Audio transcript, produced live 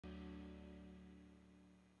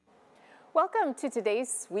Welcome to today's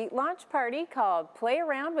sweet launch party called Play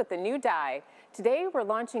Around with the New Die. Today we're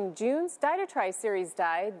launching June's Die to Try series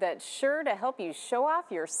die that's sure to help you show off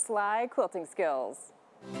your sly quilting skills.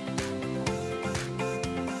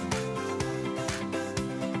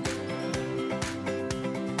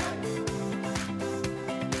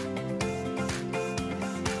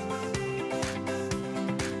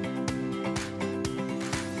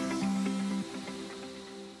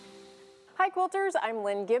 Hi quilters, I'm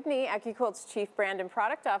Lynn Gibney, AccuQuilt's Chief Brand and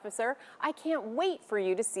Product Officer. I can't wait for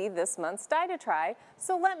you to see this month's Die to Try,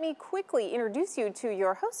 so let me quickly introduce you to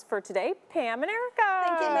your hosts for today, Pam and Erica.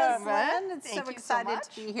 Thank you, Ms. Lynn. It's so excited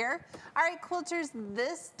to be here. All right, quilters,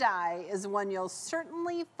 this die is one you'll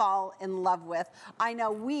certainly fall in love with. I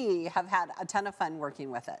know we have had a ton of fun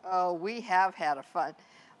working with it. Oh, we have had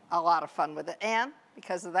a lot of fun with it, and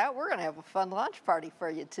because of that, we're going to have a fun launch party for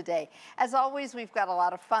you today. As always, we've got a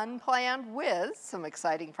lot of fun planned with some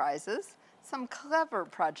exciting prizes, some clever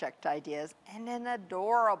project ideas, and an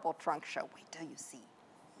adorable trunk show. Wait till you see.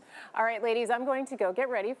 All right, ladies, I'm going to go get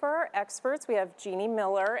ready for our experts. We have Jeannie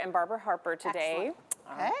Miller and Barbara Harper today.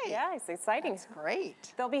 Excellent. Okay. Yeah, it's exciting. That's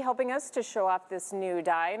great. They'll be helping us to show off this new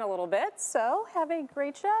die in a little bit, so have a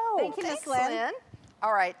great show. Thank you, Ms. Lynn.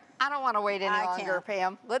 All right, I don't want to wait any longer,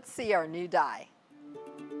 Pam. Let's see our new die.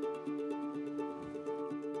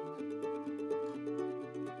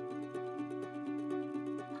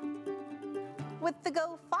 With the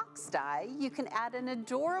Go Fox die, you can add an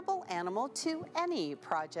adorable animal to any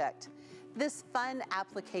project. This fun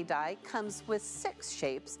applique die comes with 6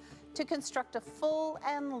 shapes to construct a full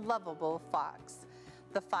and lovable fox.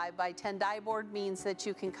 The 5x10 die board means that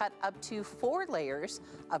you can cut up to 4 layers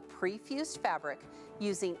of pre-fused fabric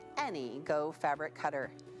using any Go fabric cutter.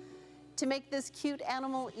 To make this cute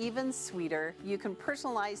animal even sweeter, you can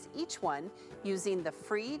personalize each one using the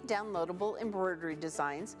free downloadable embroidery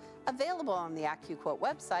designs available on the AccuQuilt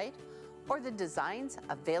website or the designs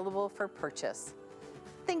available for purchase.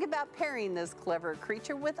 Think about pairing this clever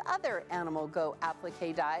creature with other animal Go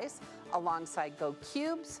applique dies alongside Go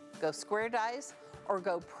cubes, Go square dies, or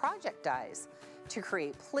Go project dies to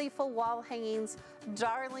create playful wall hangings,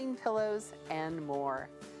 darling pillows, and more.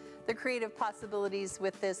 The creative possibilities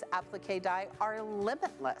with this applique die are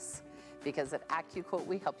limitless because at AccuQuilt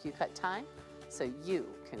we help you cut time so you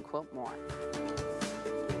can quilt more.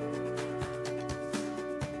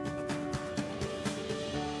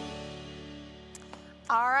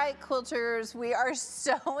 All right, quilters, we are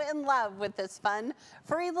so in love with this fun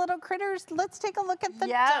furry little critters. Let's take a look at the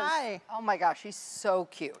die. Oh my gosh, he's so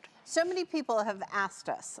cute. So many people have asked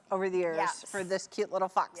us over the years for this cute little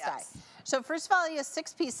fox die. So first of all, he has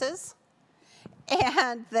 6 pieces,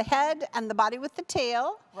 and the head and the body with the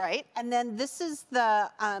tail. Right. And then this is the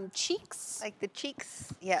cheeks. Like the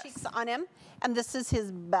cheeks, yes. Cheeks on him. And this is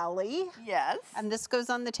his belly. Yes. And this goes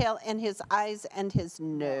on the tail, and his eyes and his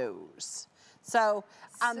nose. So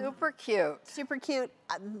super cute. Super cute.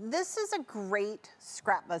 This is a great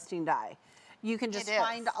scrap busting die. You can just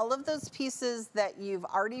find all of those pieces that you've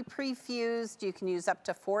already pre-fused. You can use up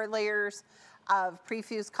to 4 layers of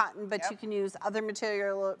pre-fused cotton, but you can use other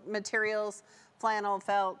materials, flannel,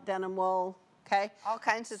 felt, denim, wool, okay? All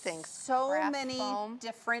kinds of things. So many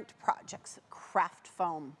different projects. Craft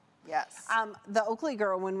foam. Yes. The Oakley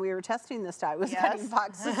girl, when we were testing this die, was cutting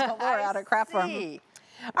boxes galore out of craft foam.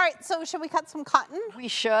 All right, so should we cut some cotton? We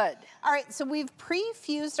should. All right, so we've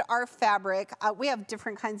pre-fused our fabric. We have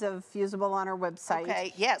different kinds of fusible on our website.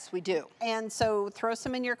 Okay, yes, we do. And so throw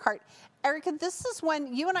some in your cart. Erica, this is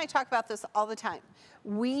when, you and I talk about this all the time.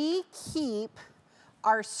 We keep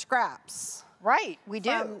our scraps. Right, we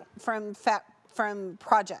do. From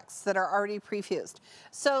projects that are already pre-fused.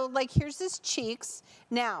 So like here's his cheeks.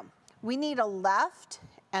 Now, we need a left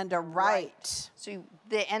and a right. So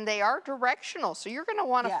and they are directional. So you're going to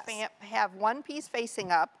want to have one piece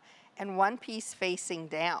facing up and one piece facing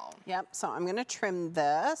down. Yep. So I'm going to trim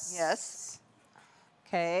this. Yes.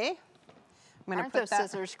 Okay. I'm Aren't those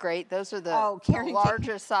scissors great? Those are the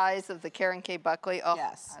larger size of the Karen K. Buckley. Oh,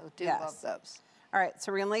 yes. I do love those. All right.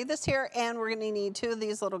 So we're going to lay this here, and we're going to need 2 of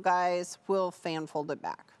these little guys. We'll fan fold it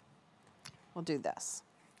back. We'll do this.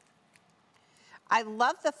 I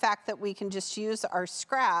love the fact that we can just use our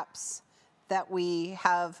scraps that we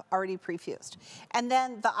have already pre-fused. And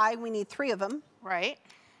then the eye, we need 3 of them. Right.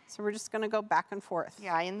 So we're just going to go back and forth. The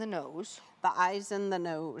eye and the nose. The eyes and the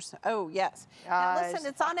nose. Oh, yes. Now listen,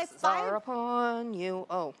 it's on a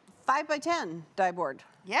 5x10 die board.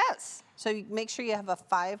 Yes. So you make sure you have a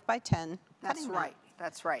 5x10. That's right.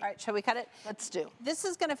 That's right. All right, shall we cut it? Let's do. This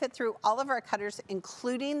is going to fit through all of our cutters,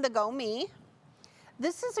 including the Go Me.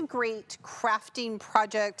 this is a great crafting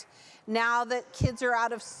project now that kids are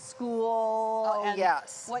out of school. Oh, and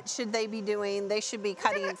yes. What should they be doing? They should be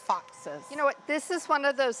cutting foxes. You know what? This is one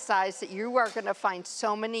of those size that you are going to find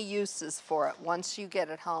so many uses for it. Once you get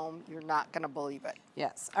it home, you're not going to believe it.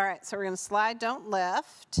 Yes. All right. So we're going to slide, don't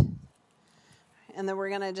lift. And then we're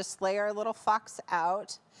going to just lay our little fox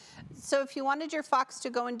out. So if you wanted your fox to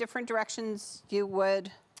go in different directions, you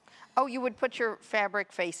would. Oh, you would put your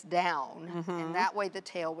fabric face down, and that way the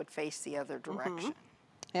tail would face the other direction.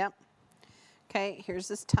 Yep. Okay, here's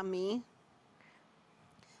his tummy.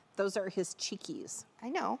 Those are his cheekies. I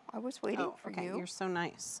know. I was waiting for okay, you. You're so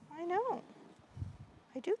nice. I know.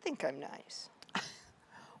 I do think I'm nice.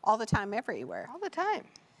 All the time, everywhere. All the time.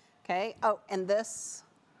 Okay. Oh, and this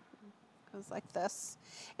goes like this.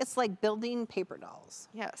 It's like building paper dolls.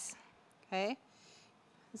 Yes. Okay.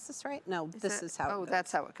 Is this right? No, this is how it goes.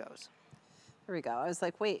 That's how it goes. There we go. I was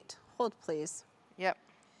like, wait, hold please. Yep.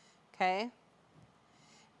 Okay.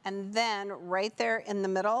 And then right there in the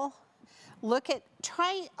middle,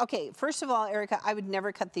 okay, first of all, Erica, I would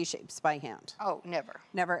never cut these shapes by hand. Oh, never.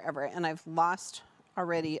 Never, ever. And I've lost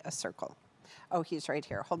already a circle. Oh, he's right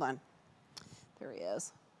here. Hold on. There he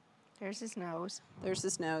is. There's his nose. There's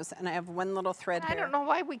his nose. And I have one little thread here. I don't know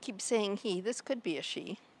why we keep saying he. This could be a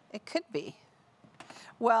she. It could be.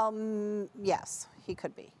 Well, yes, he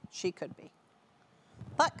could be. She could be.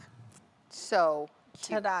 Look. So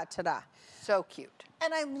cute. Ta-da, ta-da. So cute.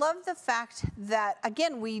 And I love the fact that,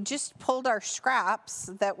 again, we just pulled our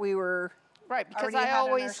scraps that we were Right, because already I had in our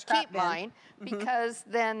always scrap keep bin. mine because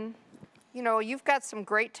then, you know, you've got some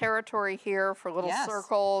great territory here for little Yes.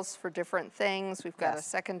 circles, for different things. We've got a Yes.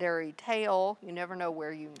 secondary tail. You never know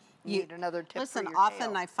where you need another tip Listen, for your often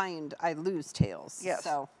tail. I find I lose tails. Yes.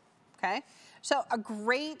 So, okay. So a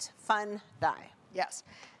great fun die. Yes.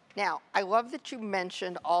 Now, I love that you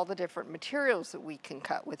mentioned all the different materials that we can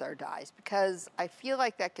cut with our dies because I feel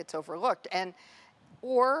like that gets overlooked.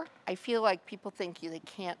 Or I feel like people think they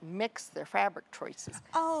can't mix their fabric choices.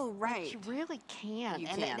 Oh, right. You really can. You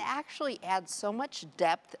and can. it actually adds so much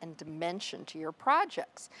depth and dimension to your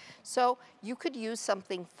projects. So you could use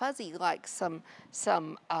something fuzzy like some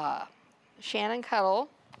Shannon Cuddle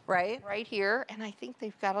Right. right here. And I think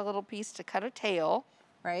they've got a little piece to cut a tail.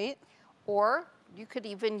 Right. Or you could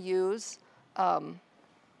even use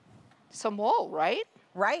some wool, right?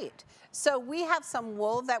 Right. So we have some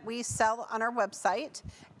wool that we sell on our website.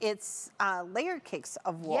 It's layered cakes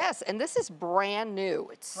of wool. Yes, and this is brand new.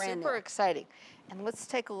 It's Brand super new. exciting. And let's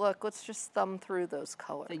take a look. Let's just thumb through those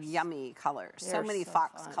colors. The yummy colors. So They're many so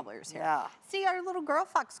fox fun. colors here. Yeah. See, our little girl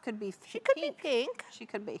fox could be She could be pink. She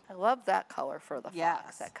could be. I love that color for the fox,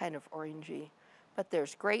 Yes. that kind of orangey. But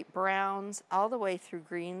there's great browns all the way through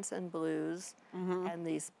greens and blues and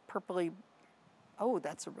these purpley, oh,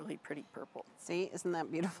 that's a really pretty purple. See, isn't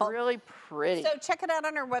that beautiful? Really pretty. So check it out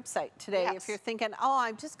on our website today Yes. if you're thinking, oh,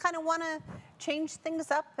 I just kind of want to change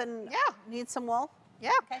things up and Yeah. need some wool.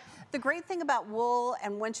 Yeah. Okay. The great thing about wool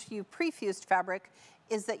and once you pre-fused fabric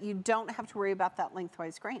is that you don't have to worry about that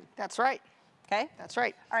lengthwise grain. That's right. Okay? That's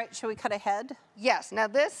right. All right, shall we cut ahead? Yes. Now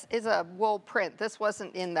this is a wool print. This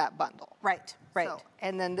wasn't in that bundle. Right, right. So,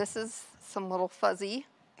 and then this is some little fuzzy,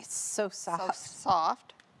 It's so so soft.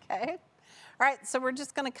 soft. Okay. All right, so we're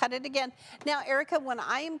just going to cut it again. Now, Erica, when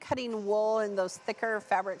I am cutting wool in those thicker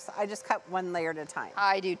fabrics, I just cut one layer at a time.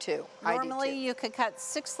 I do too. Normally, you could cut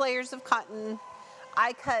 6 layers of cotton.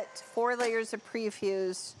 I cut 4 layers of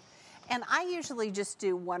pre-fused, and I usually just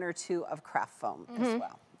do 1 or 2 of craft foam as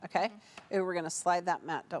well. Okay, we're going to slide that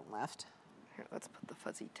mat. Don't lift. Here, let's put the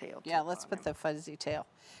fuzzy tail. Yeah, tip let's on put him. the fuzzy tail,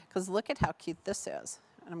 because look at how cute this is.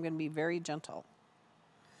 And I'm going to be very gentle,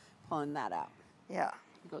 pulling that out. Yeah.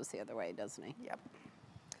 He goes the other way, doesn't he? Yep.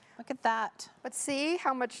 Look at that. But see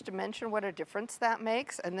how much dimension, what a difference that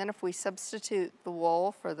makes. And then if we substitute the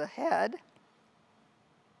wool for the head.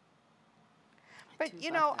 But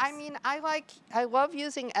you know, I mean, I love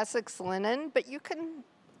using Essex linen, but you can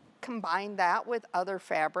combine that with other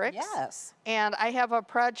fabrics. Yes. And I have a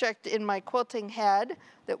project in my quilting head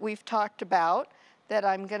that we've talked about that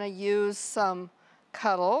I'm going to use some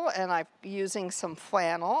cuddle, and I'm using some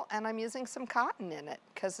flannel, and I'm using some cotton in it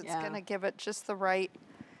because it's Yeah. going to give it just the right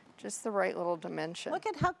little dimension. Look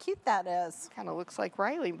at how cute that is. Kind of looks like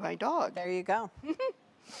Riley, my dog. There you go.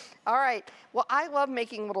 All right. Well, I love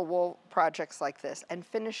making little wool projects like this and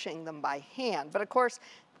finishing them by hand. But of course,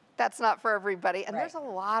 That's not for everybody. And Right. there's a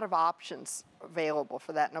lot of options available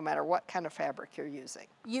for that, no matter what kind of fabric you're using.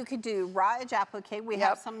 You could do raw edge applique. We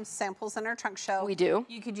have Yep. some samples in our trunk show. We do.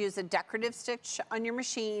 You could use a decorative stitch on your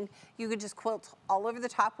machine. You could just quilt all over the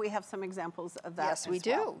top. We have some examples of that. Yes, we as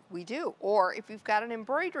well. do. We do. Or if you've got an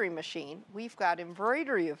embroidery machine, we've got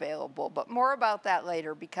embroidery available. But more about that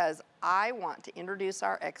later, because I want to introduce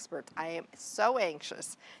our experts. I am so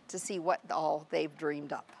anxious to see what all they've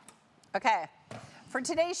dreamed up. Okay. For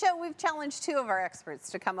today's show, we've challenged 2 of our experts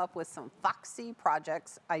to come up with some foxy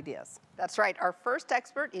projects ideas. That's right. Our first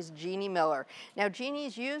expert is Jeannie Miller. Now,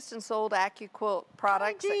 Jeannie's used and sold AccuQuilt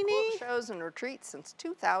products at quilt shows and retreats since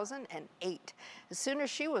 2008. As soon as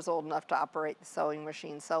she was old enough to operate the sewing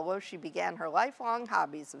machine solo, she began her lifelong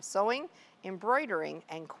hobbies of sewing, embroidering,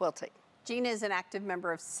 and quilting. Jeannie is an active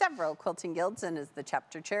member of several quilting guilds and is the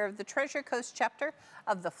chapter chair of the Treasure Coast chapter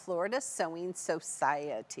of the Florida Sewing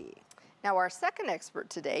Society. Now, our second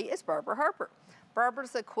expert today is Barbara Harper.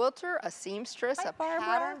 Barbara's a quilter, a seamstress, Hi, a Barbara.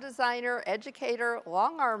 pattern designer, educator,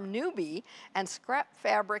 long-arm newbie, and scrap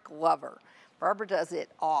fabric lover. Barbara does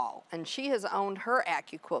it all, and she has owned her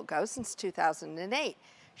AccuQuilt Go since 2008.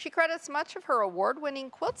 She credits much of her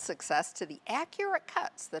award-winning quilt success to the accurate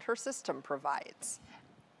cuts that her system provides.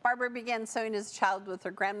 Barbara began sewing as a child with her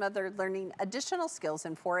grandmother, learning additional skills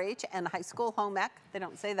in 4-H and high school home ec. They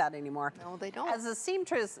don't say that anymore. No, they don't. As a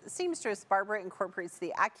seamstress, Barbara incorporates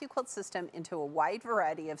the AccuQuilt system into a wide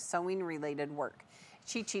variety of sewing-related work.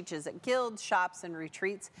 She teaches at guilds, shops, and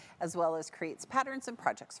retreats, as well as creates patterns and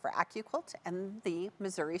projects for AccuQuilt and the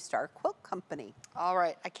Missouri Star Quilt Company. All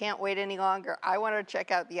right, I can't wait any longer. I want to check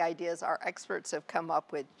out the ideas our experts have come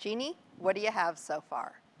up with. Jeannie, what do you have so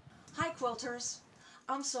far? Hi, quilters.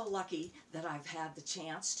 I'm so lucky that I've had the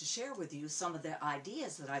chance to share with you some of the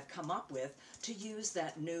ideas that I've come up with to use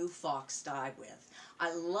that new fox dye with.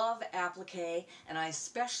 I love applique, and I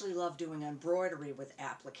especially love doing embroidery with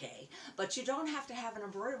applique, but you don't have to have an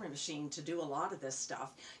embroidery machine to do a lot of this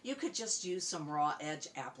stuff. You could just use some raw edge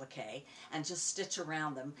applique and just stitch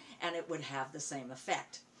around them, and it would have the same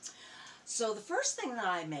effect. So the first thing that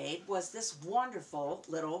I made was this wonderful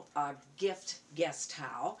little gift guest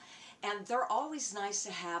towel. And they're always nice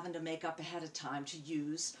to have and to make up ahead of time to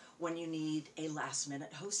use when you need a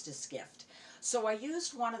last-minute hostess gift. So I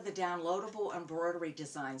used one of the downloadable embroidery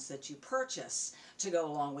designs that you purchase to go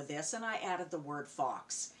along with this, and I added the word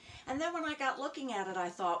fox. And then when I got looking at it, I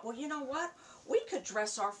thought, well, you know what? We could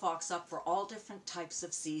dress our fox up for all different types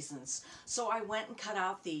of seasons. So I went and cut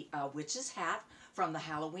out the witch's hat from the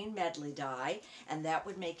Halloween medley die, and that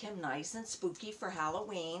would make him nice and spooky for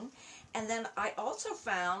Halloween. And then I also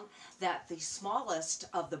found that the smallest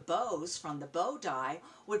of the bows from the bow die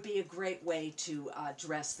would be a great way to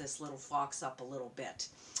dress this little fox up a little bit.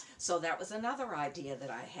 So that was another idea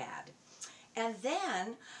that I had. And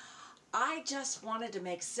then I just wanted to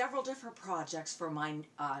make several different projects for my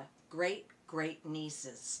great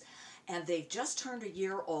nieces. And they've just turned a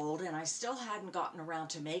year old, and I still hadn't gotten around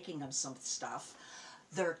to making them some stuff.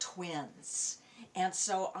 They're twins. And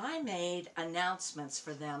so I made announcements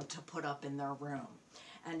for them to put up in their room.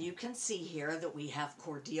 And you can see here that we have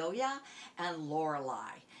Cordelia and Lorelei.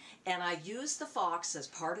 And I used the fox as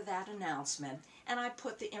part of that announcement, and I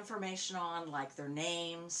put the information on, like their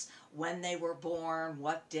names, when they were born,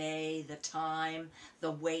 what day, the time,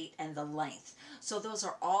 the weight, and the length. So those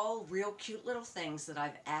are all real cute little things that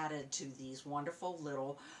I've added to these wonderful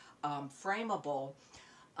little frameable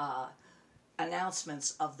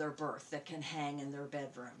announcements of their birth that can hang in their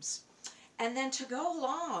bedrooms. And then to go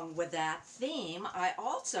along with that theme, I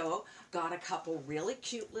also got a couple really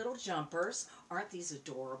cute little jumpers. Aren't these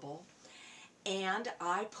adorable? And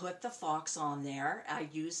I put the fox on there. I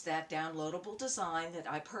used that downloadable design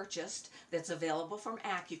that I purchased that's available from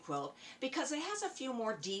AccuQuilt because it has a few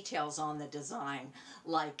more details on the design,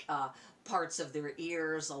 like parts of their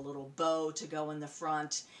ears, a little bow to go in the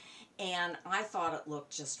front. And I thought it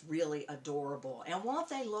looked just really adorable. And won't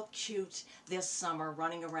they look cute this summer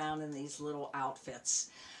running around in these little outfits,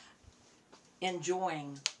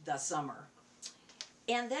 enjoying the summer?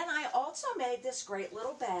 And then I also made this great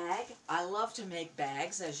little bag. I love to make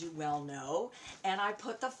bags, as you well know. And I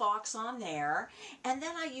put the fox on there. And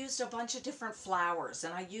then I used a bunch of different flowers.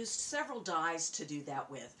 And I used several dyes to do that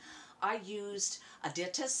with. I used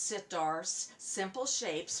Aditas Sitar's Simple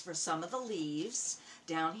Shapes for some of the leaves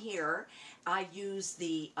down here. I used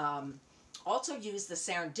the also used the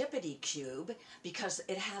Serendipity Cube because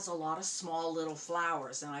it has a lot of small little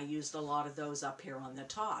flowers, and I used a lot of those up here on the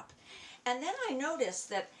top. And then I noticed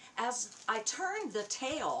that as I turned the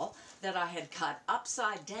tail that I had cut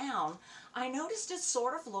upside down, I noticed it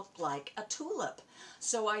sort of looked like a tulip.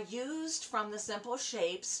 So I used from the Simple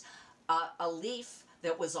Shapes a leaf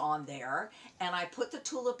that was on there, and I put the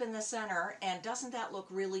tulip in the center, and doesn't that look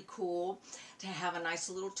really cool to have a nice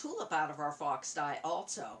little tulip out of our fox die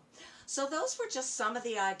also? So those were just some of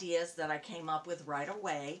the ideas that I came up with right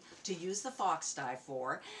away to use the fox die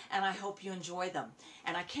for, and I hope you enjoy them.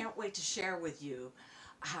 And I can't wait to share with you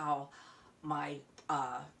how my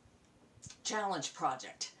challenge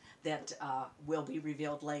project that will be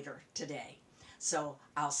revealed later today. So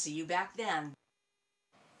I'll see you back then.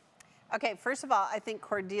 Okay, first of all, I think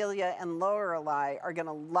Cordelia and Lorelei are going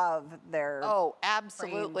to love their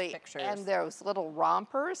absolutely. pictures. And those little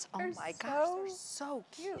rompers. They're oh my gosh, they're so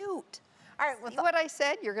so cute. All right, with See what I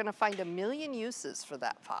said? You're going to find a million uses for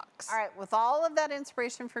that fox. all right, with all of that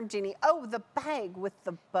inspiration from Jeannie. Oh, the bag with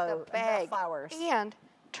the bow, The bag. the flowers. And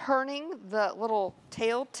turning the little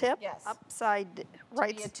tail tip Yes. upside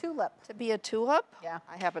right Be a tulip. to be a tulip. Yeah.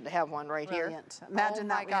 I happen to have one right Brilliant. here. Imagine Oh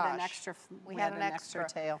that my we had an gosh. extra. We had an extra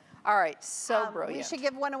tail. All right, so brilliant. We should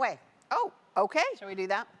give one away. Oh, okay. Shall we do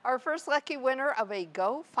that? Our first lucky winner of a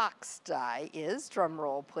Go Fox die is, drum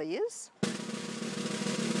roll please,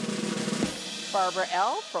 Barbara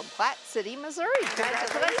L. from Platte City, Missouri.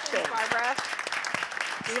 Congratulations, Barbara.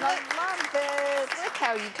 We love it. Look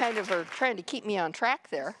how you kind of are trying to keep me on track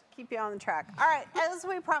there. Keep you on the track. All right, as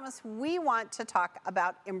we promised, we want to talk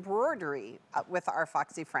about embroidery with our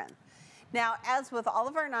foxy friend. Now, as with all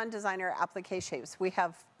of our non-designer applique shapes, we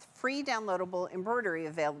have free downloadable embroidery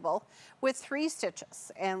available with 3 stitches.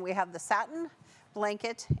 And we have the satin,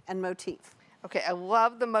 blanket, and motif. Okay, I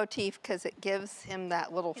love the motif because it gives him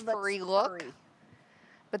that little He looks furry look. furry.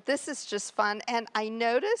 But this is just fun. And I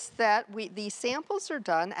noticed that these samples are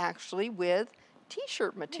done actually with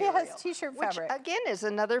t-shirt material. Yes, t-shirt fabric. Which again is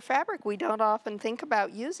another fabric we don't often think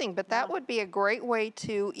about using, but that would be a great way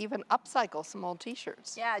to even upcycle some old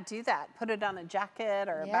t-shirts. Yeah, do that. Put it on a jacket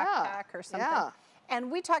or a Yeah, backpack or something. yeah. And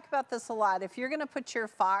we talk about this a lot. If you're going to put your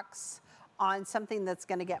fox on something that's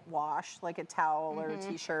going to get washed, like a towel or a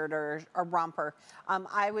t-shirt or a romper,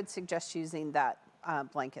 I would suggest using that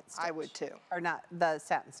blanket stitch. I would too. Or not, the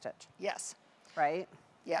satin stitch, Yes, right?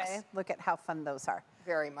 Yes. Okay? Look at how fun those are.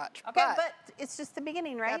 very much. Okay, but it's just the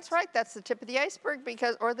beginning, right? That's right. That's the tip of the iceberg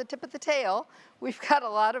or the tip of the tail. We've got a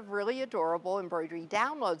lot of really adorable embroidery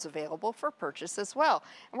downloads available for purchase as well.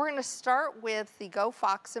 And we're going to start with the Go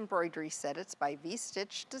Fox embroidery set. It's by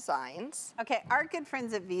V-Stitch Designs. Okay, our good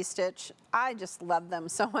friends at V-Stitch, I just love them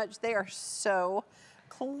so much. They are so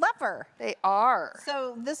clever. They are.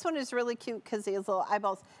 So this one is really cute because he has little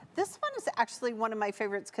eyeballs. This one is actually one of my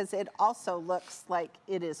favorites because it also looks like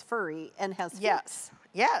it is furry and has feet. Yes.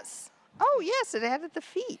 Yes. Oh, yes, it added the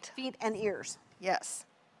feet. Feet and ears. Yes.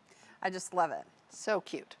 I just love it. So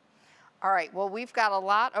cute. All right, well, we've got a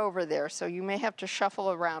lot over there, so you may have to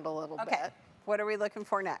shuffle around a little Okay, bit. what are we looking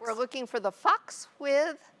for next? We're looking for the fox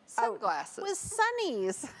with sunglasses. With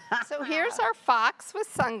sunnies. So here's our fox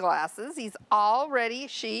with sunglasses. He's all ready.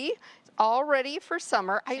 She's all ready for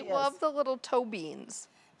summer. I love the little toe beans.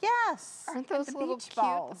 Yes. Aren't and those the little beach cute?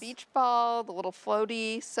 balls. The beach ball, the little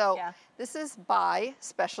floaty. So Yeah. this is by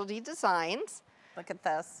Specialty Designs. Look at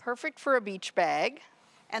this. Perfect for a beach bag.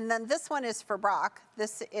 And then this one is for Brock.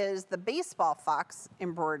 This is the baseball fox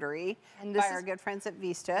embroidery And this by our good friends at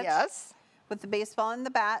V-Stitch. Yes. With the baseball and the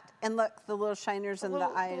bat. And look, the little shiners in the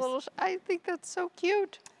eyes. I think that's so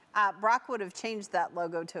cute. Brock would have changed that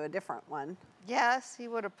logo to a different one. Yes, he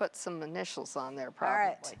would have put some initials on there probably.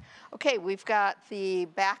 right. Okay, we've got the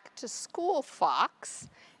back to school fox.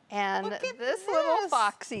 And Look at this little this.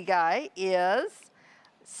 foxy guy is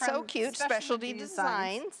so From cute. Specialty Specialty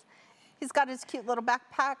Designs. Designs. He's got his cute little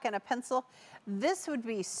backpack and a pencil. This would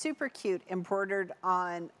be super cute embroidered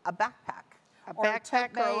on a backpack. A or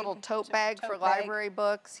backpack tote or a bag, little tote bag for tote bag. library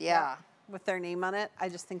books. Yeah. With their name on it. I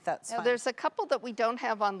just think that's Now, fun. there's a couple that we don't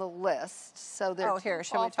have on the list, so they're Oh, here,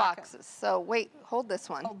 shall we all talk it? foxes. So wait, hold this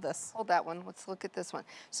one. Hold this. Hold that one. Let's look at this one.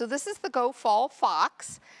 So this is the Go Fall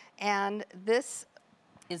Fox, and this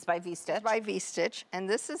is by V-Stitch. is by V-Stitch, and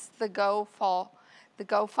this is the Go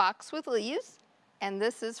Fox with leaves, and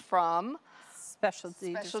this is from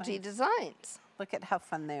Specialty Designs. Look at how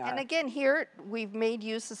fun they are. And again, here we've made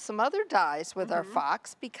use of some other dyes with our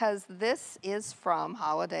fox because this is from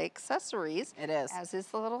Holiday Accessories. It is. As is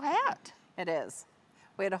the little hat. It is.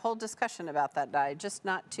 We had a whole discussion about that dye just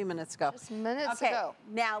not 2 minutes ago. Just minutes okay, ago.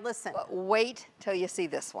 now listen. But wait till you see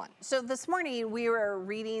this one. So this morning we were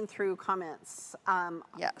reading through comments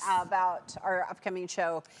Yes. about our upcoming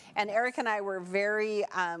show, and Eric and I were very,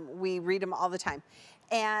 we read them all the time.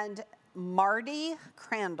 And Marty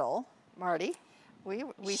Crandall. Marty, we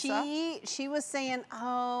saw. She was saying,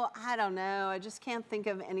 oh, I don't know. I just can't think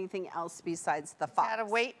of anything else besides the fox. Gotta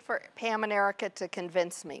wait for Pam and Erica to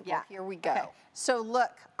convince me. Yeah. Well, here we go. Okay. So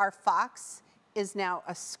look, our fox is now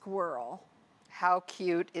a squirrel. How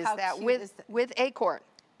cute is How that? cute With is that? with acorn.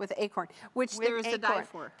 With acorn, which there is a die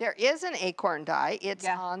for. There is an acorn die. It's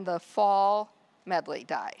Yeah. on the fall medley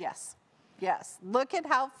die. Yes, yes. Look at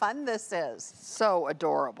how fun this is. So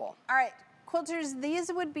adorable. All right, quilters,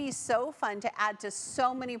 these would be so fun to add to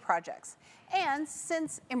so many projects. And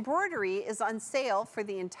since embroidery is on sale for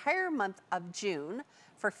the entire month of June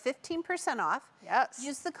for 15% off, Yes.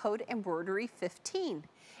 use the code embroidery15.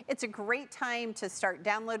 It's a great time to start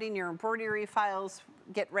downloading your embroidery files,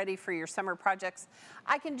 get ready for your summer projects.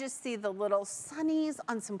 I can just see the little sunnies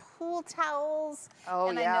on some pool towels. Oh,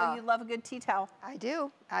 and yeah. I know you love a good tea towel. I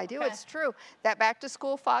do. Okay. It's true. That back to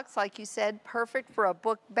school fox, like you said, perfect for a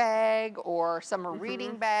book bag or summer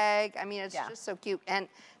reading bag. I mean, it's just so cute. And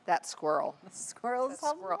that squirrel. The squirrel is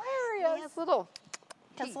hilarious. He has little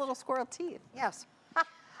Has teeth. little squirrel teeth. Yes.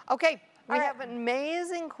 Okay. We All right. have an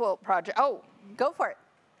amazing quilt project. Oh, Go for it.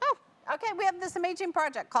 Oh, okay, we have this amazing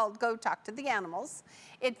project called Go Talk to the Animals.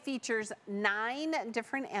 It features 9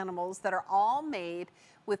 different animals that are all made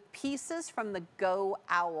with pieces from the Go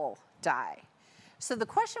Owl die. So the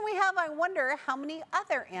question we have, I wonder how many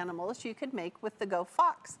other animals you could make with the Go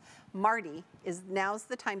Fox. Marty, now's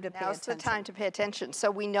the time to pay now's attention. the time to pay attention.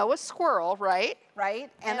 So we know a squirrel, right?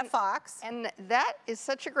 Right, and a fox. And that is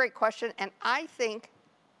such a great question. And I think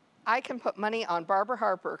I can put money on Barbara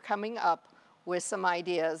Harper coming up with some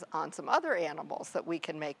ideas on some other animals that we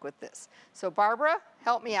can make with this. So Barbara,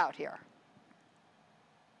 help me out here.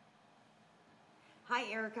 Hi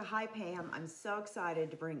Erica, hi Pam. I'm so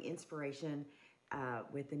excited to bring inspiration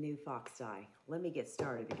with the new fox die. Let me get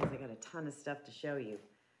started because I got a ton of stuff to show you.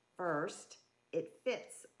 First, it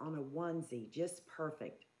fits on a onesie just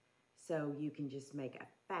perfect. So you can just make a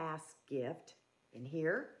fast gift. In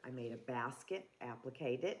here, I made a basket,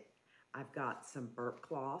 appliqued it. I've got some burp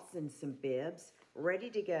cloths and some bibs ready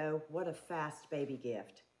to go. What a fast baby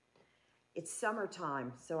gift. It's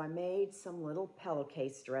summertime, so I made some little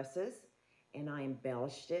pillowcase dresses and I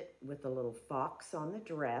embellished it with a little fox on the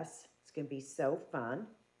dress. It's going to be so fun.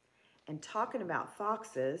 And talking about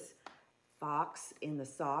foxes, Fox in the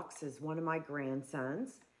Socks is one of my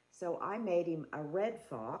grandsons. So I made him a red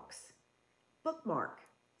fox bookmark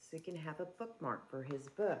so he can have a bookmark for his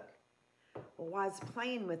book. Well, while I was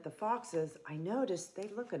playing with the foxes, I noticed they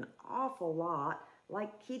look an awful lot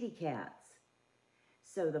like kitty cats.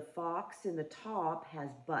 So the fox in the top has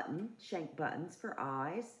shank buttons for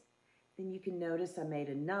eyes. Then you can notice I made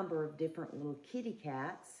a number of different little kitty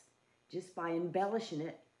cats just by embellishing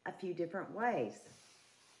it a few different ways.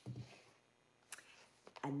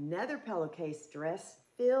 Another pillowcase dress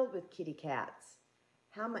filled with kitty cats.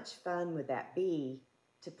 How much fun would that be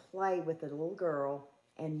to play with a little girl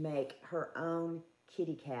and make her own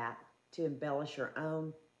kitty cat to embellish her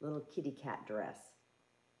own little kitty cat dress?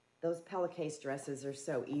 Those pillowcase dresses are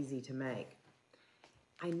so easy to make.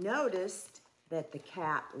 I noticed that the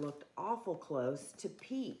cat looked awful close to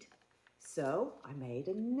Pete. So I made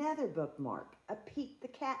another bookmark, a Pete the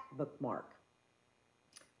Cat bookmark.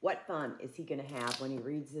 What fun is he going to have when he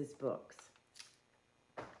reads his books?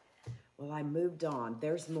 Well, I moved on.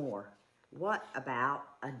 There's more. What about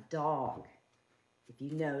a dog? If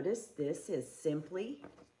you notice, this is simply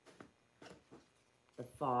the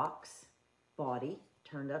fox body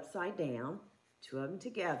turned upside down, 2 of them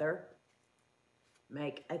together,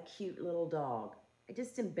 make a cute little dog. I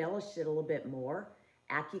just embellished it a little bit more.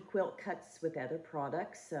 AccuQuilt cuts with other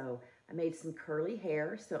products, so I made some curly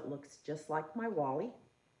hair so it looks just like my Wally.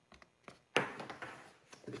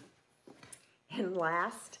 And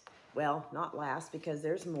last, well, not last because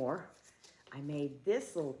there's more, I made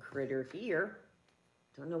this little critter here.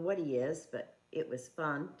 Don't know what he is, but it was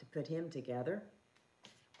fun to put him together.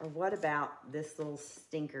 Or what about this little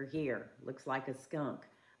stinker here? Looks like a skunk.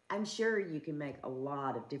 I'm sure you can make a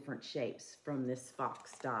lot of different shapes from this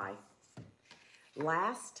fox die.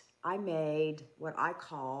 Last, I made what I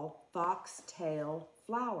call foxtail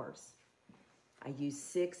flowers. I used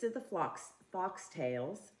 6 of the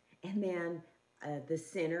foxtails, and then the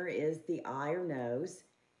center is the eye or nose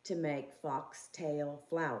to make foxtail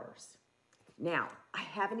flowers. Now, I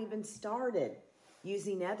haven't even started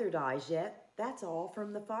using other dies yet. That's all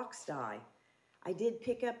from the fox die. I did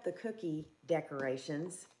pick up the cookie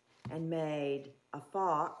decorations and made a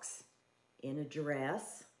fox in a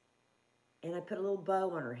dress, and I put a little bow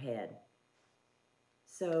on her head.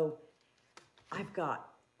 So I've got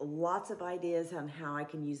lots of ideas on how I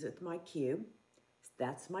can use it with my cube.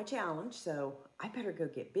 that's my challenge, so I better go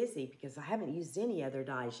get busy because I haven't used any other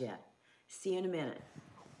dyes yet. See you in a minute.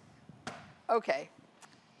 Okay.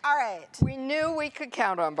 All right. We knew we could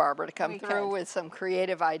count on Barbara to come We through could. with some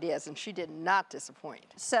creative ideas, and she did not disappoint.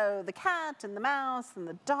 So the cat and the mouse and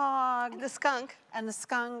the dog The skunk. and the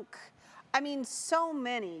skunk. I mean, so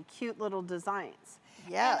many cute little designs.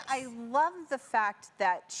 Yes. And I love the fact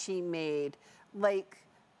that she made like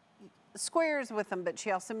squares with them, but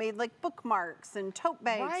she also made like bookmarks and tote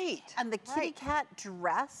bags. Right, And the kitty right. cat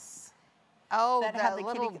dress. Oh, That that had the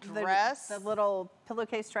little kitty, dress. the little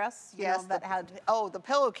pillowcase dress. You Yes, know, that had. Oh, the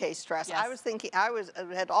pillowcase dress. Yes. I was thinking,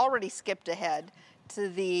 had already skipped ahead to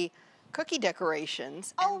the cookie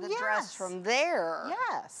decorations Oh, and the dress yes. from there.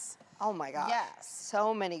 Yes. Oh my gosh. Yes.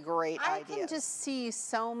 So many great I ideas. can just see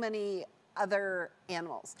so many other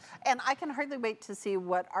animals, and I can hardly wait to see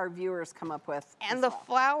what our viewers come up with. And as the well.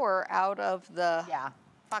 flower out of the out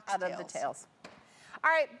of the foxtails. tails. All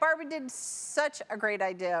right, Barbara did such a great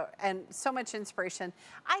idea and so much inspiration.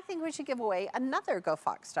 I think we should give away another Go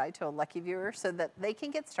Fox die to a lucky viewer so that they can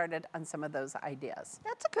get started on some of those ideas.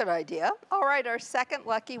 That's a good idea. All right, our second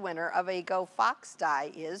lucky winner of a Go Fox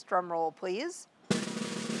die is, drum roll please,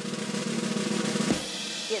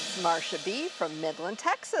 it's Marcia B. from Midland,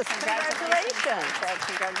 Texas. Congratulations.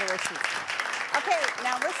 Congratulations. Okay,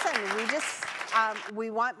 now listen, we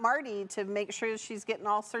want Marty to make sure she's getting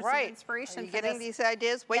all sorts of inspiration Are you for getting this. these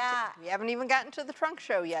ideas? Wait, Yeah. we haven't even gotten to the trunk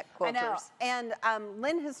show yet, quilters. I know. And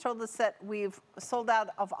Lynn has told us that we've sold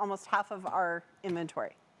out of almost half of our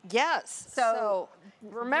inventory. Yes. So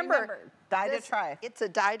remember, die to try. It's a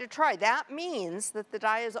die to try. That means that the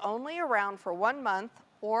die is only around for 1 month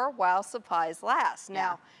or while supplies last.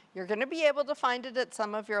 Now, you're going to be able to find it at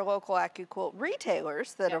some of your local AccuQuilt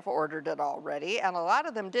retailers that have ordered it already, and a lot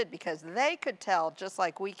of them did because they could tell, just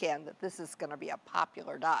like we can, that this is going to be a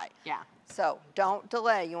popular die. Yeah. So don't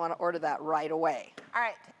delay. You want to order that right away. All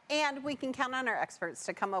right. And we can count on our experts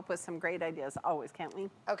to come up with some great ideas always, can't we?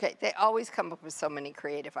 Okay, they always come up with so many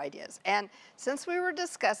creative ideas. And since we were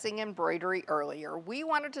discussing embroidery earlier, we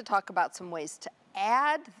wanted to talk about some ways to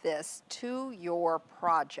add this to your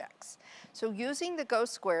projects. So using the Go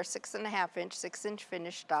Square 6.5 inch, 6-inch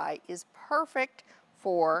finish die is perfect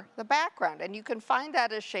for the background. And you can find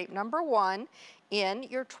that as shape number 1 in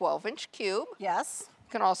your 12-inch cube. Yes.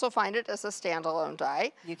 You can also find it as a standalone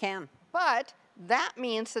die. You can. But that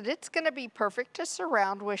means that it's going to be perfect to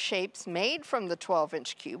surround with shapes made from the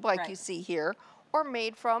 12-inch cube, like you see here, or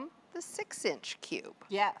made from the 6-inch cube.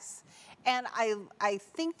 Yes. And I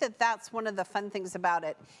think that that's one of the fun things about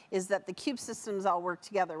it is that the cube systems all work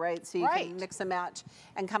together, right? So you can mix and match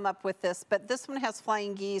and come up with this. But this one has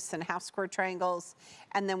flying geese and half square triangles,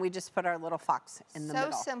 and then we just put our little fox in the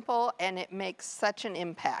middle. So simple, and it makes such an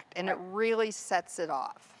impact, and it really sets it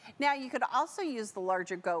off. Now you could also use the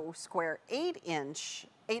larger Go Square 8-inch,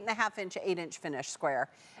 8.5 inch, 8-inch finish square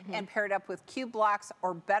and pair it up with cube blocks,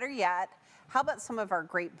 or better yet, how about some of our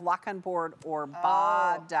great block on board or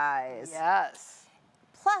BA dies? Yes.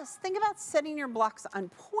 Plus, think about setting your blocks on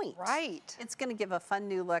point. Right. It's going to give a fun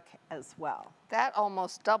new look as well. That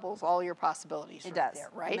almost doubles all your possibilities It right does. there,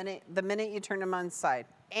 right? The minute you turn them on side.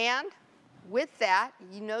 And with that,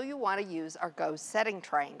 you know you want to use our Go setting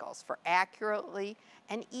triangles for accurately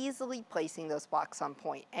and easily placing those blocks on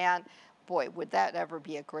point. And boy, would that ever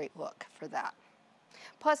be a great look for that.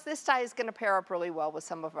 Plus, this die is going to pair up really well with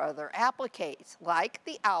some of our other appliques, like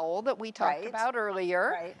the owl that we talked about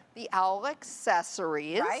earlier, the owl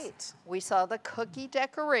accessories. We saw the cookie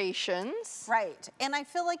decorations. And I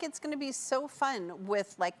feel like it's going to be so fun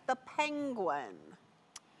with, like, the penguin.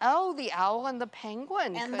 Oh, the owl and the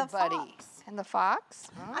penguin, and good the buddy. Fox. And the fox.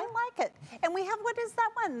 I like it. And we have, what is that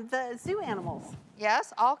one? The zoo animals.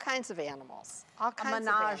 Yes, all kinds of animals. All kinds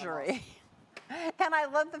of menagerie. animals. And I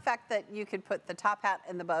love the fact that you could put the top hat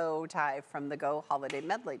and the bow tie from the Go Holiday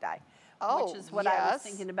Medley die. Which is what I was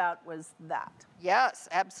thinking about was that. Yes,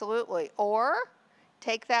 absolutely. Or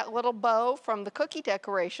take that little bow from the cookie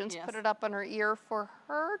decorations, put it up on her ear for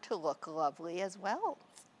her to look lovely as well.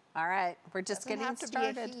 All right, we're just getting started.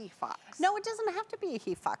 Doesn't have to be a he fox. No, it doesn't have to be a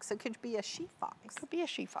he fox. It could be a she fox. It could be a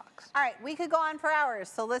she fox. All right, we could go on for hours,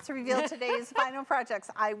 so let's reveal today's final projects.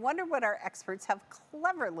 I wonder what our experts have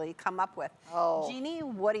cleverly come up with. Oh. Jeannie,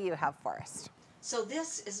 what do you have for us? So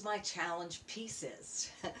this is my challenge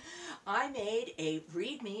pieces. I made a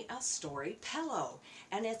Read Me a Story pillow,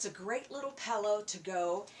 and it's a great little pillow to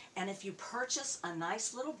go, and if you purchase a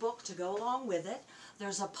nice little book to go along with it,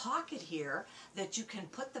 there's a pocket here that you can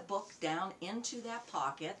put the book down into that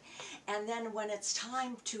pocket, and then when it's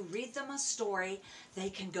time to read them a story, they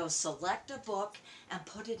can go select a book and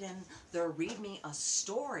put it in their Read Me a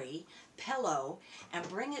Story pillow and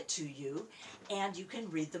bring it to you, and you can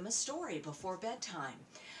read them a story before bedtime.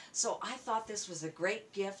 So I thought this was a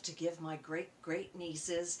great gift to give my great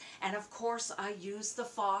nieces, and of course I used the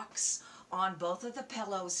fox on both of the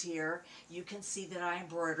pillows here. You can see that I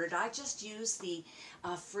embroidered. I just used the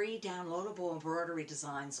free downloadable embroidery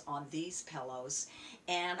designs on these pillows,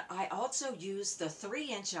 and I also used the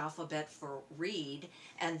 3-inch alphabet for read,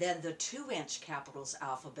 and then the 2-inch capitals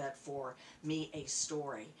alphabet for me a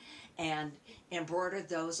story, and embroidered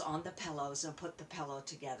those on the pillows and put the pillow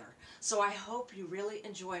together. So I hope you really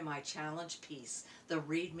enjoy my challenge piece, the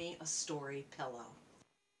Read Me a Story pillow.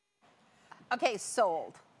 Okay,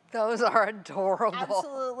 sold. Those are adorable.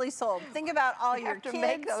 Absolutely sold. Think about all You your have to kids.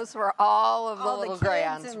 make those for all of the all little the kids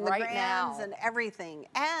grands and right the grands now. and everything.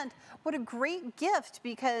 And what a great gift,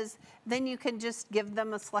 because then you can just give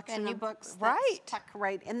them a selection of books that tuck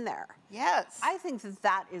right in there. Yes. I think that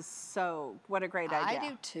that is so, what a great idea. I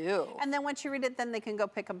do too. And then once you read it, then they can go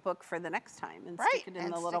pick a book for the next time and stick it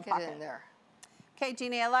in the little stick it pocket. in there. Okay,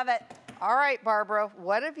 Jeannie, I love it. All right, Barbara,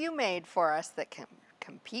 what have you made for us that can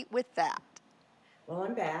compete with that? Well,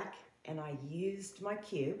 I'm back, and I used my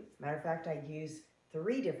cube. Matter of fact, I used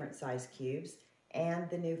 3 different size cubes and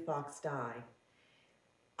the new Fox die.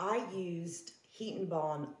 I used Heat and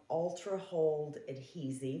Bond Ultra Hold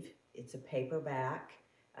Adhesive. It's a paperback,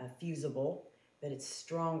 fusible, but it's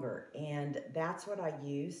stronger. And that's what I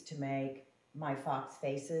used to make my fox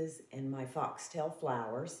faces and my foxtail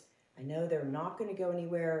flowers. I know they're not going to go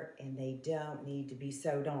anywhere, and they don't need to be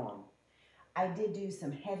sewed on. I did do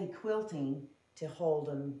some heavy quilting to hold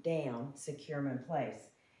them down, secure them in place.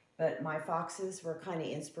 But my foxes were kind of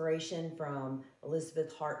inspiration from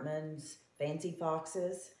Elizabeth Hartman's Fancy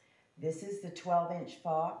Foxes. This is the 12-inch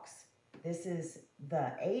fox. This is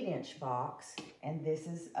the 8-inch fox, and this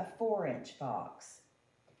is a 4-inch fox.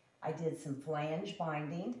 I did some flange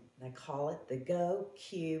binding, and I call it the Go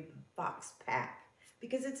Cube Fox Pack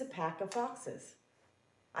because it's a pack of foxes.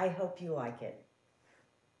 I hope you like it.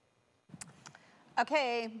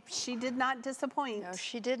 Okay, she did not disappoint. No,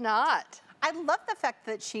 she did not. I love the fact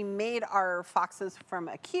that she made our foxes from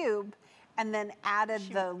a cube and then added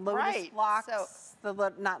the lotus blocks,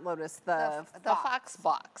 so not lotus, the fox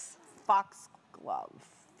box. Fox glove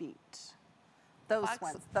feet. Those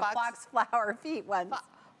ones, the fox flower feet ones.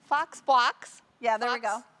 Fox blocks. Yeah, there we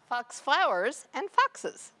go. Fox flowers and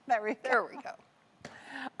foxes. There we go. There we go.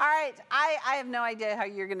 All right, I have no idea how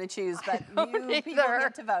you're going to choose, but you people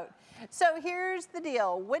get to vote. So here's the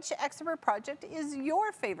deal. Which expert project is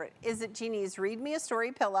your favorite? Is it Jeannie's Read Me a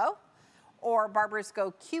Story pillow or Barbara's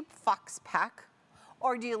Go Cube Fox Pack?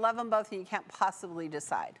 Or do you love them both and you can't possibly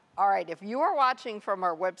decide? All right, if you are watching from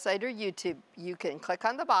our website or YouTube, you can click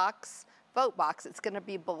on the box, vote box. It's going to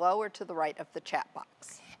be below or to the right of the chat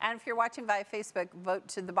box. And if you're watching via Facebook, vote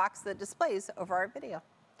to the box that displays over our video.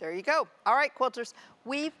 There you go. All right, quilters,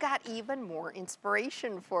 we've got even more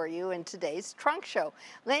inspiration for you in today's trunk show.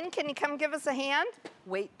 Lynn, can you come give us a hand?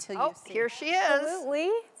 Wait till you see. Here she is. Absolutely.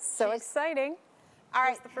 So exciting. All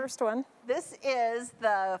right. Here's the first one. This is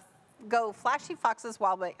the Go Flashy Foxes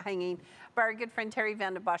Wall Hanging by our good friend Terry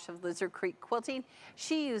Van de Bosch of Lizard Creek Quilting.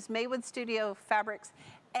 She used Maywood Studio fabrics,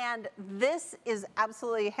 and this is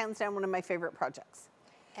absolutely hands down one of my favorite projects.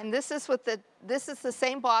 And this is the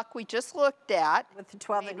same block we just looked at with the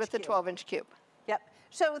 12-inch with the 12-inch cube. Yep.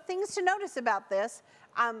 So things to notice about this: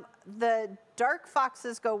 the dark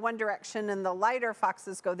foxes go one direction, and the lighter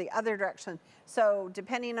foxes go the other direction. So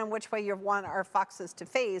depending on which way you want our foxes to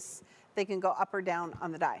face, they can go up or down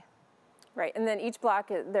on the die. Right, and then each block,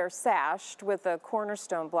 they're sashed with a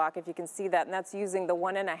cornerstone block, if you can see that, and that's using the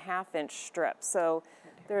 1.5-inch strip. So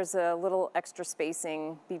there's a little extra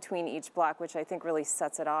spacing between each block, which I think really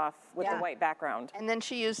sets it off with the white background. And then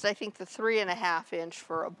she used, I think, the 3.5-inch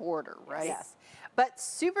for a border, right? Yes. But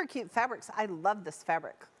super cute fabrics. I love this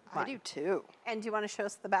fabric. I do too. And do you want to show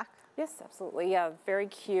us the back? Yes, absolutely. Yeah, very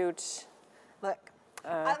cute. Look,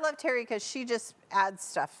 I love Terry because she just adds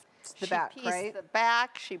stuff to the back, right? She pieced the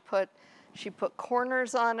back. She put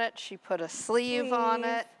corners on it. She put a sleeve on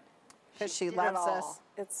it. Because she loves us.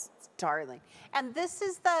 It's darling. And this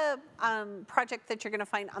is the project that you're going to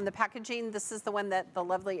find on the packaging. This is the one that the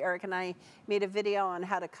lovely Eric and I made a video on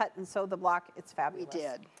how to cut and sew the block. It's fabulous. We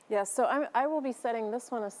did. Yeah, so I will be setting this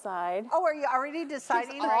one aside. Oh, are you already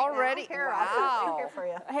deciding? She's already. Here, wow. I'll here for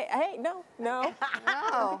you. Hey, no. No.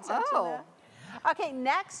 Oh. Okay,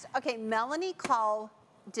 next. Okay, Melanie Call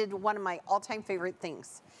did one of my all-time favorite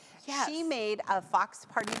things. Yes. She made a fox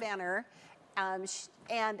party banner,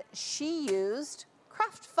 and she used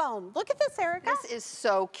craft foam. Look at this, Erica. This is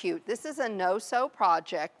so cute. This is a no-sew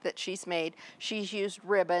project that she's made. She's used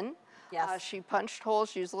ribbon. Yes. She punched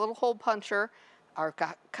holes. She used a little hole puncher. Our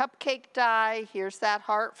cupcake die. Here's that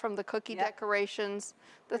heart from the cookie decorations.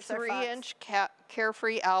 The There's our 3-inch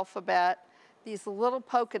carefree alphabet. These little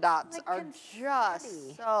polka dots Like are confetti.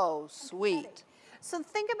 just so sweet. So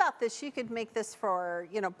think about this. You could make this for,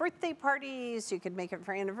 you know, birthday parties. You could make it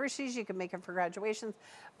for anniversaries. You could make it for graduations.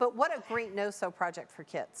 But what a great no-sew project for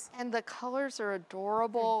kids. And the colors are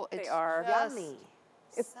adorable. They It's are. just Yummy.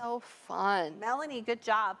 It's so fun. Melanie, good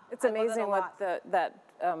job. It's I love it a amazing lot. what that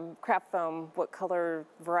craft foam, what color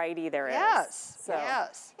variety there is. Yes, So,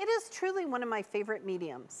 yes. It is truly one of my favorite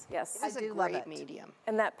mediums. Yes. It's a do love great it. medium.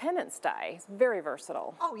 And that pennant die is very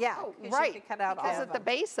versatile. Oh, yeah. Oh, 'cause right. You could cut out all Because of at the them.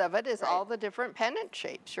 base of it is all the different pennant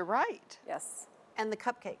shapes. You're right. Yes. And the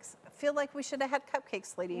cupcakes. I feel like we should have had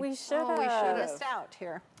cupcakes, lady. We should Oh, we have. should missed out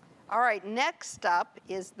here. All right, next up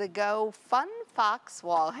is the Go Fun Fox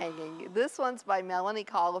wall hanging. This one's by Melanie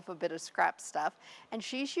Call of A Bit of Scrap Stuff, and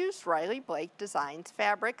she's used Riley Blake Designs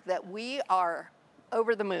fabric that we are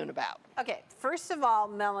over the moon about. Okay, first of all,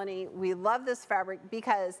 Melanie, we love this fabric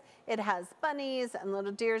because it has bunnies and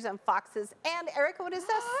little deers and foxes. And Erica, what is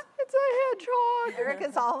this? It's a hedgehog.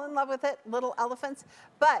 Erica's all in love with it, little elephants.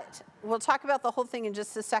 But we'll talk about the whole thing in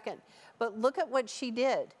just a second. But look at what she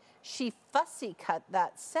did. She fussy cut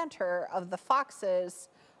that center of the foxes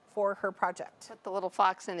for her project. Put the little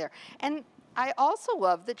fox in there. And I also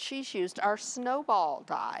love that she's used our snowball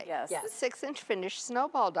die. Yes. Yes. The 6-inch finished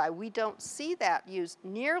snowball die. We don't see that used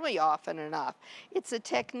nearly often enough. It's a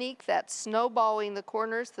technique that's snowballing the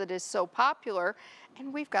corners that is so popular,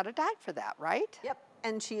 and we've got a die for that, right? Yep,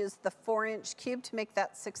 and she used the 4-inch cube to make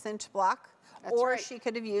that 6-inch block. That's or right. she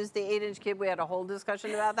could have used the 8-inch cube. We had a whole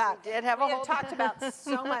discussion about that. We did have a We whole talked about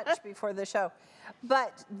so much before the show.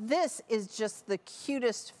 But this is just the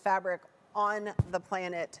cutest fabric on the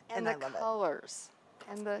planet, and I the love colors.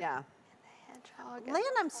 And the, Yeah. and the hedgehog. it. Lynn,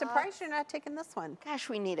 I'm surprised you're not taking this one. Gosh,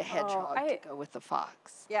 we need a hedgehog to go with the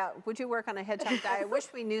fox. Yeah, would you work on a hedgehog die? I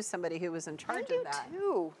wish we knew somebody who was in charge of that.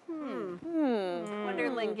 Too. I wonder,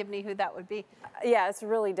 Lynn, give me who that would be. Yeah, it's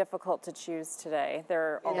really difficult to choose today.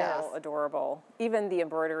 They're all Yes. adorable. Even the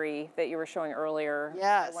embroidery that you were showing earlier, I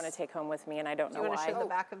Yes. want to take home with me, and I don't Do know you want why. to show the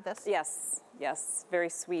back of this? Yes, yes, very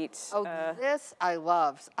sweet. Oh, this I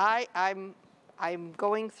love. I'm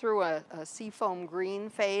going through a seafoam green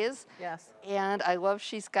phase. Yes. And I love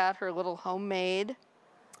she's got her little homemade.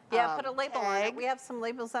 Yeah, put a label on it. tag. We have some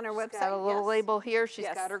labels on our website. She's got a little yes. label here. She's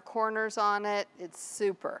Yes. got her corners on it. It's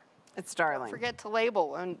super. It's darling. Forget to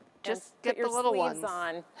label and just put get your the little sleeves ones.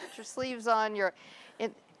 on. Put your sleeves on.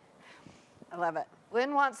 I love it.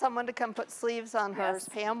 Lynn wants someone to come put sleeves on hers. Yes.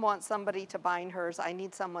 Pam wants somebody to bind hers. I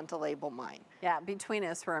need someone to label mine. Yeah, between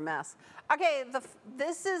us, we're a mess. Okay,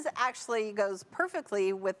 this is actually goes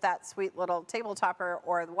perfectly with that sweet little table topper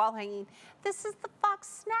or the wall hanging. This is the Fox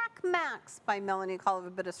Snack Max by Melanie Call of A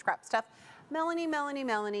Bit of Scrap Stuff. Melanie,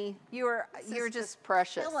 you're is just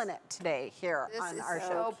precious. killing it today here This on is our so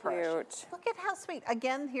show. precious. Cute. Look at how sweet.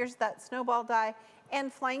 Again, here's that snowball die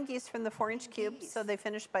and flying geese from the 4-inch cube. geese. So they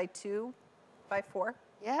finished by 2 by 4.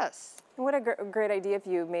 Yes. What a great idea if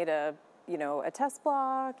you made a test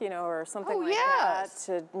block, or something Oh, like yes.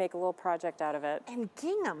 that to make a little project out of it. And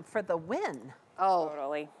gingham for the win. Oh,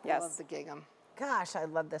 Totally, I yes. love the gingham. Gosh, I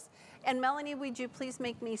love this. And Melanie, would you please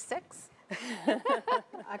make me 6?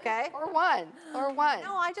 Okay. Or one.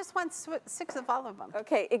 No, I just want 6 of all of them.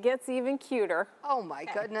 Okay, it gets even cuter. Oh my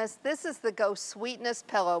goodness. This is the Go Sweetness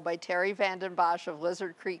Pillow by Terry Vanden Bosch of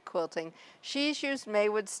Lizard Creek Quilting. She's used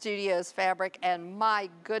Maywood Studios fabric, and my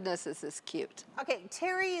goodness, is this cute. Okay,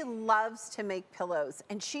 Terry loves to make pillows,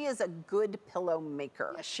 and she is a good pillow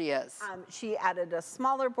maker. Yes, she is. She added a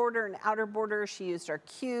smaller border, an outer border. She used our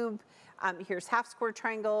cube. Here's half square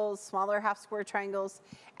triangles, smaller half square triangles,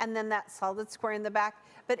 and then that solid square in the back.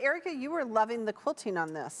 But Erica, you were loving the quilting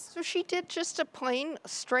on this. So she did just a plain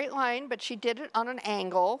straight line, but she did it on an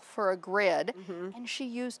angle for a grid, and she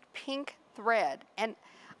used pink thread. And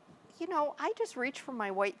I just reach for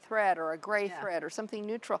my white thread or a gray thread or something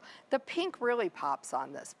neutral. The pink really pops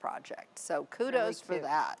on this project, so kudos for cute.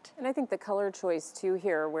 that. And I think the color choice too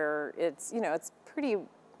here, where it's pretty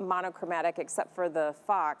monochromatic except for the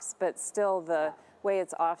fox, but still the way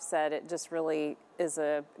it's offset, it just really is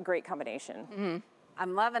a great combination.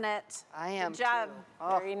 I'm loving it. I am Good job. too.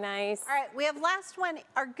 Oh. Very nice. All right, we have last one.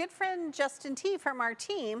 Our good friend Justin T from our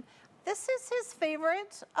team This is his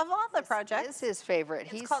favorite of all the projects. This is his favorite.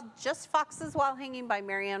 It's called Just Foxes While Hanging by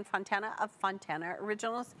Marianne Fontana of Fontana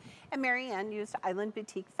Originals. And Marianne used Island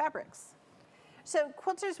Boutique fabrics. So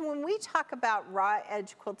quilters, when we talk about raw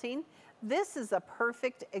edge quilting, this is a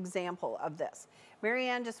perfect example of this.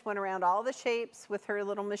 Marianne just went around all the shapes with her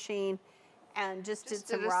little machine and just did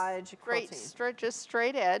some raw edge quilting. Just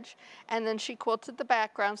straight edge. And then she quilted the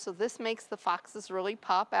background, so this makes the foxes really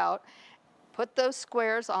pop out. Put those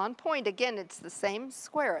squares on point. Again, it's the same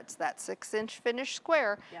square. It's that 6-inch finished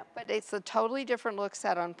square, but it's a totally different look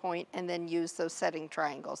set on point, and then use those setting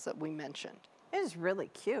triangles that we mentioned. It is really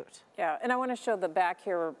cute. Yeah, and I want to show the back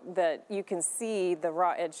here that you can see the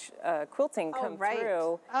raw edge quilting come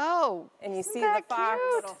through. Oh, and you see that the fox.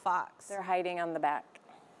 cute? Little fox. They're hiding on the back.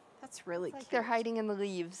 That's really cute. They're hiding in the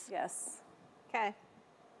leaves. Yes. Okay.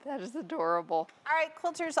 That is adorable. All right,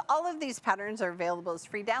 quilters, all of these patterns are available as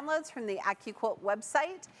free downloads from the AccuQuilt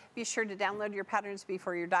website. Be sure to download your patterns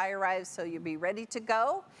before your die arrives so you'll be ready to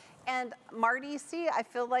go. And Marty, see, I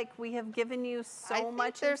feel like we have given you so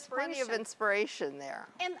much there's inspiration. plenty of inspiration there.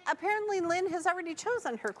 And apparently Lynn has already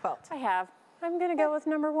chosen her quilt. I have. I'm going to go with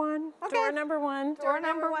number 1. Okay. Door number 1. Door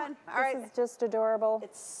number 1. All right. This is just adorable.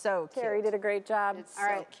 It's so cute. Carrie did a great job. It's All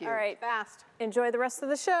right. so cute. All right. Fast. Enjoy the rest of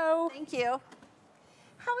the show. Thank you.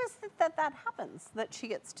 How is it that that happens, that she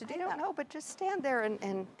gets to do I that? don't know, but just stand there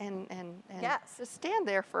and Yes. just stand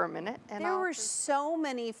there for a minute. And There were so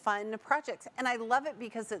many fun projects, and I love it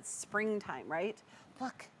because it's springtime, right?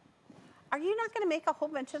 Look, are you not going to make a whole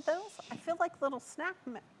bunch of those? I feel like little snack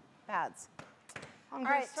pads. I'm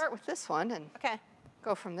going to start with this one and Okay.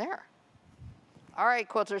 go from there. All right,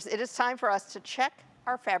 quilters, it is time for us to check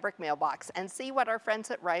our fabric mailbox and see what our friends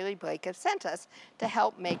at Riley Blake have sent us to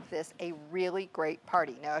help make this a really great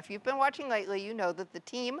party. Now, if you've been watching lately, you know that the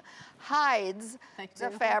team hides the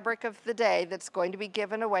fabric of the day that's going to be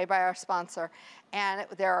given away by our sponsor. And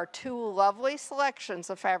there are 2 lovely selections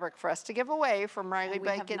of fabric for us to give away from Riley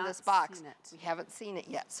Blake in this box. We haven't seen it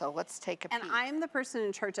yet, so let's take a peek. And I'm the person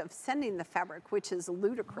in charge of sending the fabric, which is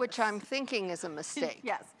ludicrous. Which I'm thinking is a mistake.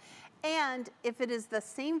 Yes. And if it is the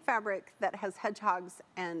same fabric that has hedgehogs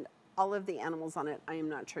and all of the animals on it, I am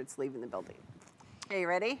not sure it's leaving the building. Are you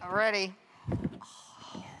ready? I'm ready.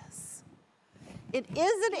 Oh, yes. It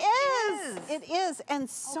is. It is. And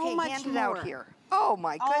so much hand it more. out here. Oh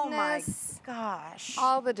my goodness. Oh my gosh.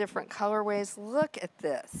 All the different colorways. Look at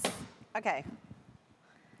this. Okay.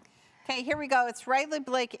 Okay, here we go. It's Riley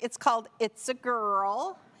Blake. It's called It's a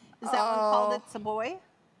Girl. Is that one called It's a Boy?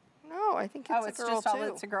 No, I think it's a girl just all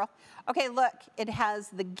It's a Girl. Okay, look. It has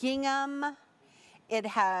the gingham. It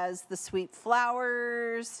has the sweet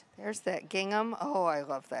flowers. There's that gingham. Oh, I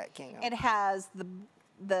love that gingham. It has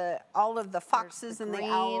the all of the foxes and the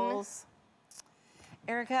owls.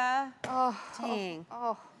 Erica. Oh, Dang.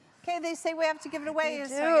 Oh, Okay, they say we have to give it away, We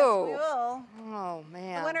so I guess we do. will. oh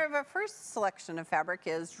man. The winner of our first selection of fabric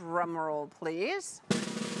is, drum roll please,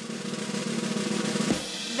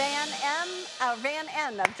 Van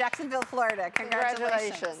N of Jacksonville, Florida.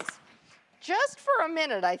 Congratulations. Just for a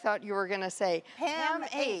minute, I thought you were going to say Pam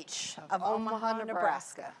H. of Omaha,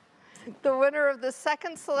 Nebraska. The winner of the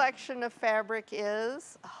second selection of fabric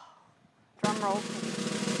is, drum roll,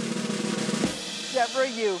 Deborah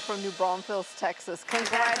Yu from New Braunfels, Texas.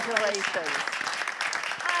 Congratulations.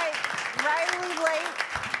 Hi, Riley Blake.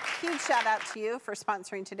 Huge shout out to you for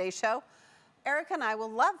sponsoring today's show. Erica and I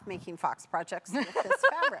will love making fox projects with this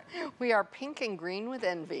fabric. We are pink and green with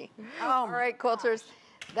envy. Oh, All right, quilters,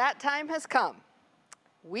 that time has come.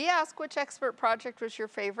 We asked which expert project was your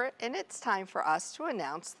favorite, and it's time for us to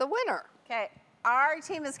announce the winner. Okay, our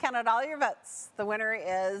team has counted all your votes. The winner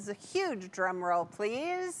is, a huge drum roll,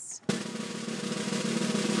 please.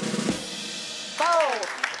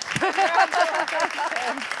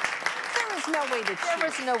 There was no way to choose. There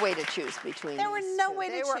was no way to choose between There were these no two. way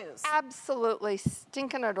to They were choose. absolutely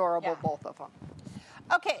stinking adorable, Yeah. both of them.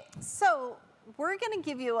 Okay, so we're going to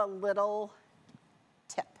give you a little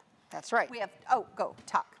tip. That's right. We have, go,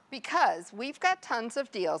 talk. Because we've got tons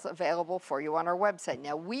of deals available for you on our website.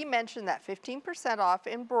 Now, we mentioned that 15% off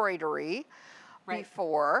embroidery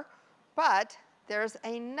before, but there's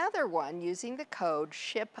another one using the code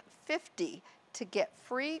SHIP50 to get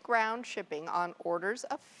free ground shipping on orders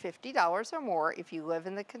of $50 or more if you live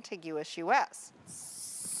in the contiguous U.S.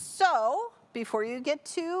 So, before you get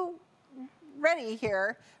too ready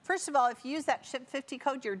here, first of all, if you use that SHIP50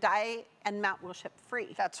 code, your die and mount will ship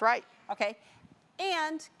free. That's right. Okay,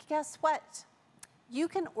 and guess what? You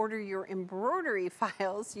can order your embroidery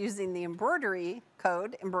files using the embroidery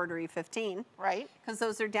code, embroidery15. Right. Because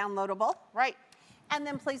those are downloadable. Right. And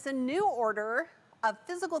then place a new order of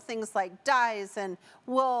physical things like dyes and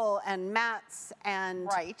wool and mats and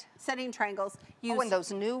Right. setting triangles. Use Oh, and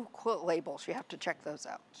those new quilt labels, you have to check those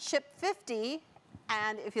out. ship 50,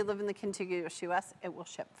 and if you live in the contiguous US, it will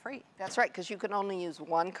ship free. That's right, because you can only use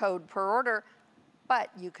one code per order, but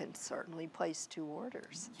you can certainly place 2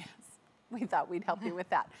 orders. Yes, we thought we'd help you with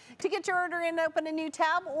that. To get your order in, open a new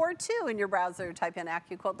tab or 2 in your browser. Type in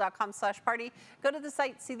AccuQuilt.com/party. Go to the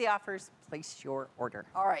site, see the offers, place your order.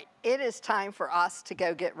 All right, it is time for us to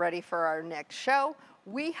go get ready for our next show.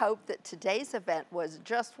 We hope that today's event was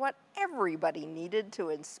just what everybody needed to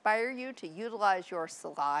inspire you to utilize your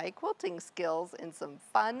Sly quilting skills in some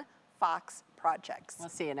fun fox projects. We'll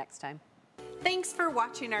see you next time. Thanks for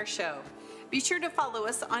watching our show. Be sure to follow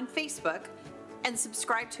us on Facebook and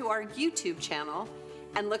subscribe to our YouTube channel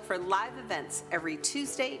and look for live events every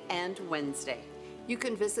Tuesday and Wednesday. You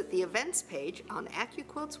can visit the events page on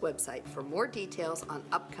AccuQuilt's website for more details on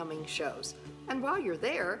upcoming shows. And while you're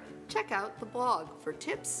there, check out the blog for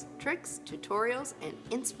tips, tricks, tutorials, and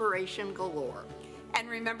inspiration galore. And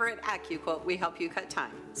remember, at AccuQuilt, we help you cut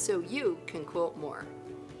time So you can quilt more.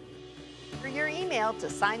 For your email to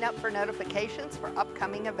sign up for notifications for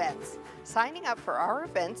upcoming events. Signing up for our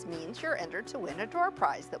events means you're entered to win a door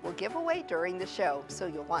prize that we'll give away during the show, so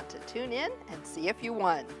you'll want to tune in and see if you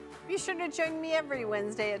won. Be sure to join me every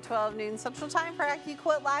Wednesday at 12 noon Central Time for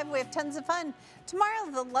AccuQuilt Live. We have tons of fun. Tomorrow,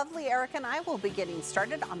 the lovely Erica and I will be getting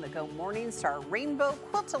started on the Go Morning Star Rainbow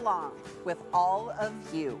Quilt Along with all of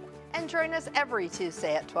you. And join us every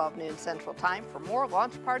Tuesday at 12 noon Central Time for more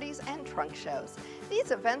launch parties and trunk shows.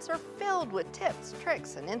 These events are filled with tips,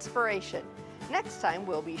 tricks, and inspiration. Next time,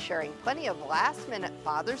 we'll be sharing plenty of last-minute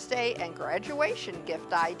Father's Day and graduation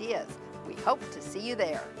gift ideas. We hope to see you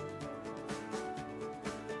there.